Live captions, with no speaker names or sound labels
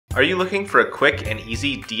Are you looking for a quick and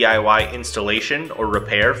easy DIY installation or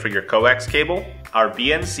repair for your Coax cable? Our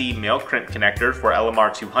BNC Male crimp connector for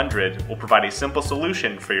LMR-200 will provide a simple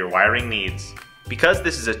solution for your wiring needs. Because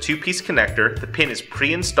this is a two-piece connector, the pin is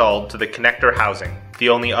pre-installed to the connector housing. The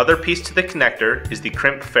only other piece to the connector is the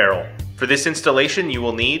crimp ferrule. For this installation you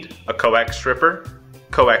will need a Coax stripper,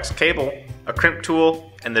 Coax cable, a crimp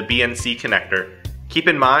tool, and the BNC connector. Keep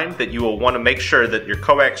in mind that you will want to make sure that your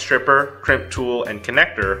Coax stripper, crimp tool, and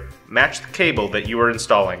connector match the cable that you are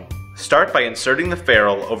installing. Start by inserting the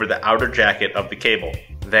ferrule over the outer jacket of the cable.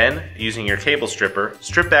 Then, using your cable stripper,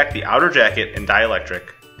 strip back the outer jacket and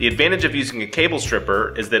dielectric. The advantage of using a cable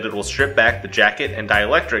stripper is that it will strip back the jacket and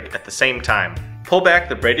dielectric at the same time. Pull back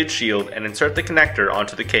the braided shield and insert the connector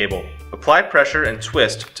onto the cable. Apply pressure and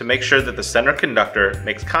twist to make sure that the center conductor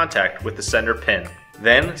makes contact with the center pin.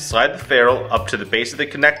 Then, slide the ferrule up to the base of the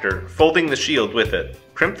connector, folding the shield with it.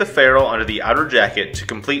 Crimp the ferrule onto the outer jacket to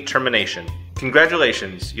complete termination.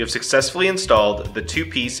 Congratulations, you have successfully installed the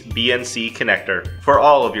two-piece BNC connector. For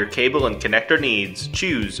all of your cable and connector needs,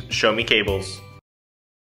 choose Show Me Cables.